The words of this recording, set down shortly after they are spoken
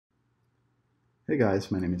Hey guys,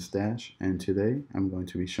 my name is Dash, and today I'm going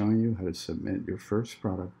to be showing you how to submit your first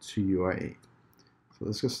product to UI8. So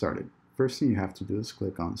let's get started. First thing you have to do is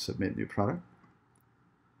click on Submit New Product,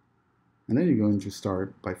 and then you're going to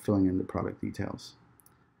start by filling in the product details.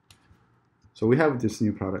 So we have this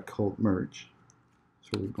new product called Merge.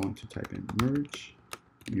 So we're going to type in Merge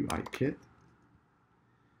UI Kit.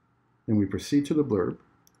 Then we proceed to the blurb.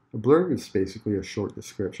 A blurb is basically a short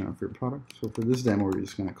description of your product. So for this demo, we're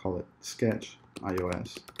just going to call it Sketch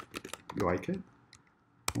iOS UI Kit.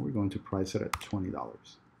 And we're going to price it at $20.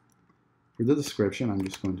 For the description, I'm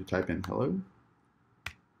just going to type in hello.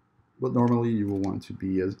 But normally you will want to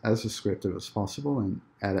be as descriptive as possible and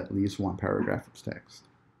add at least one paragraph of text.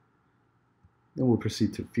 Then we'll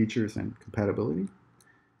proceed to features and compatibility.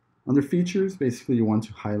 Under features, basically you want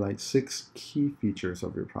to highlight 6 key features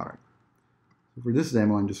of your product. So for this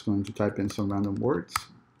demo, I'm just going to type in some random words,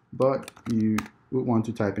 but you would want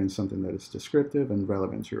to type in something that is descriptive and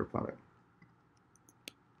relevant to your product.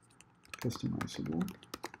 Customizable,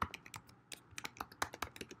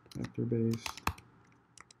 vector-based,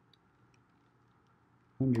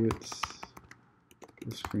 hundreds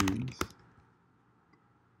of screens,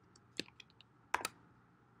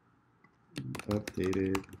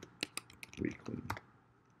 updated weekly.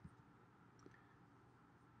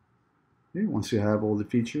 Okay, once you have all the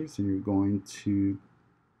features, then you're going to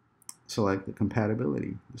select the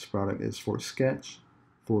compatibility. This product is for Sketch,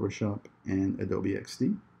 Photoshop, and Adobe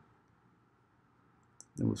XD.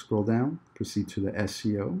 Then we'll scroll down, proceed to the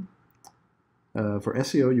SEO. For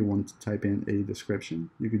SEO, you want to type in a description.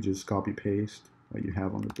 You could just copy paste what you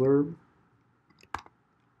have on the blurb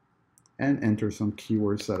and enter some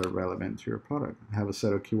keywords that are relevant to your product. I have a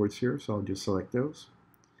set of keywords here, so I'll just select those.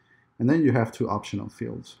 And then you have 2 optional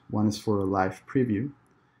fields. One is for a live preview,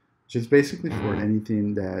 which is basically for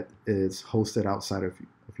anything that is hosted outside of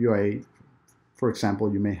UI8. For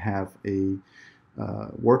example, you may have a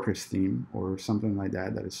WordPress theme or something like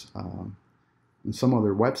that that is in some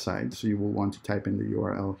other website, so you will want to type in the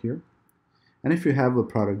URL here. And if you have a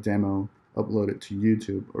product demo uploaded to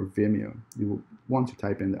YouTube or Vimeo, you will want to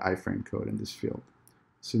type in the iframe code in this field.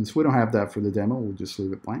 Since we don't have that for the demo, we'll just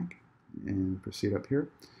leave it blank and proceed up here.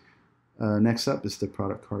 Next up is the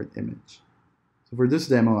product card image. So for this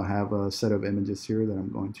demo, I have a set of images here that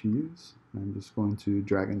I'm going to use. I'm just going to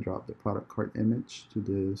drag and drop the product card image to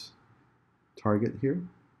this target here.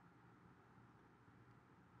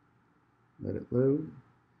 Let it load,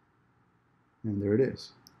 and there it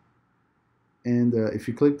is. And if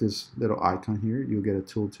you click this little icon here, you'll get a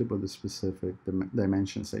tooltip of the specific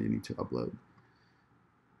dimensions that you need to upload.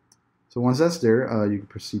 So once that's there, you can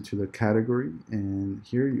proceed to the category, and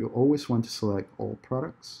here you always want to select all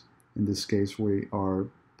products. In this case, we are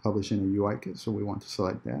publishing a UI kit, so we want to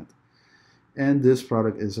select that. And this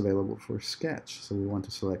product is available for Sketch, so we want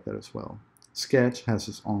to select that as well. Sketch has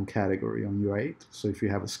its own category on UI8, so if you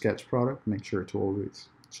have a Sketch product, make sure to always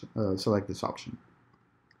select this option.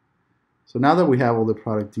 So now that we have all the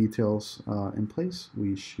product details in place,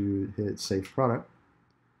 we should hit Save Product.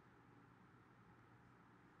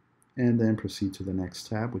 And then proceed to the next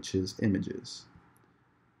tab, which is Images.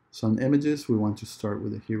 So on Images, we want to start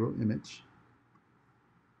with a hero image.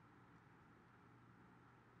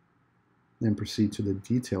 Then proceed to the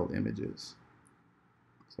detailed images.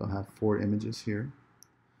 So I have 4 images here.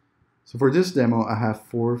 So for this demo, I have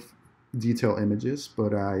 4 detailed images,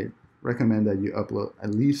 but I recommend that you upload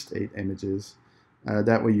at least 8 images.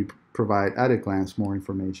 That way you provide at a glance more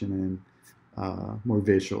information and more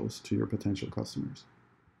visuals to your potential customers.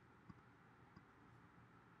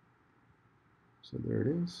 So there it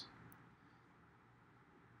is.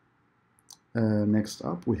 Next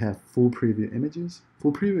up, we have full preview images.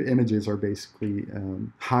 Full preview images are basically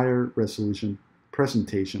higher resolution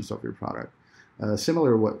presentations of your product,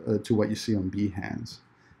 similar to what you see on Behance,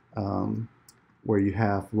 where you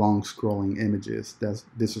have long scrolling images.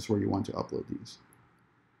 This is where you want to upload these.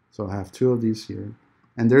 So I have 2 of these here,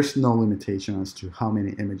 and there's no limitation as to how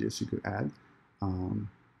many images you could add.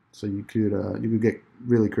 So you could get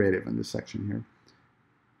really creative in this section here.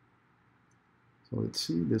 So let's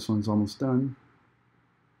see, this one's almost done.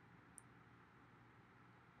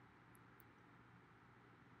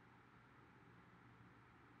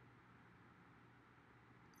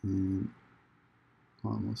 And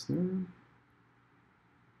almost there.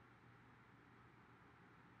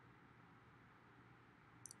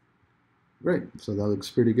 Great, so that looks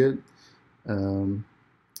pretty good.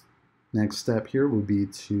 Next step here will be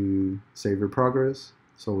to save your progress.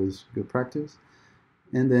 It's always good practice.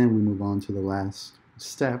 And then we move on to the last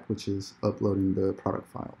step, which is uploading the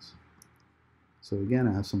product files. So again,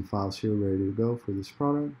 I have some files here ready to go for this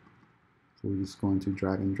product. So we're just going to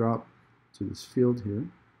drag and drop to this field here.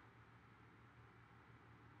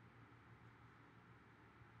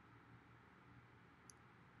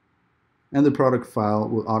 And the product file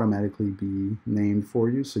will automatically be named for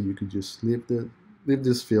you, so you could just leave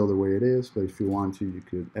this field the way it is, but if you want to, you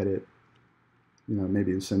could edit,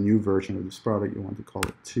 maybe it's a new version of this product, you want to call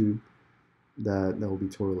it 2, that will be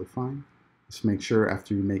totally fine. Just make sure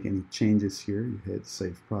after you make any changes here, you hit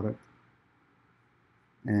Save Product.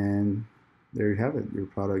 And there you have it, your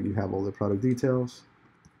product. You have all the product details,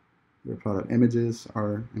 your product images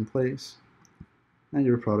are in place, and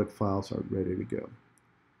your product files are ready to go.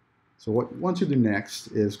 So what you want to do next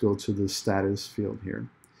is go to the status field here,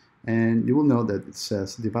 and you will note that it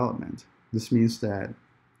says development. This means that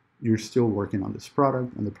you're still working on this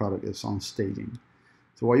product and the product is on staging.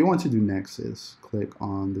 So what you want to do next is click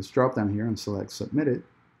on this drop down here and select Submit It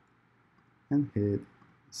and hit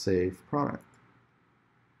Save Product.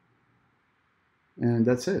 And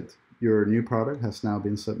that's it. Your new product has now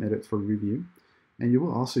been submitted for review, and you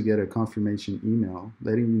will also get a confirmation email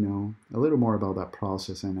letting you know a little more about that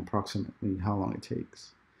process and approximately how long it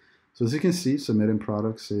takes. So as you can see, submitting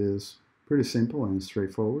products is pretty simple and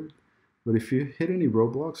straightforward. But if you hit any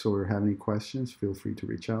roadblocks or have any questions, feel free to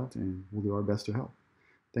reach out and we'll do our best to help.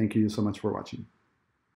 Thank you so much for watching.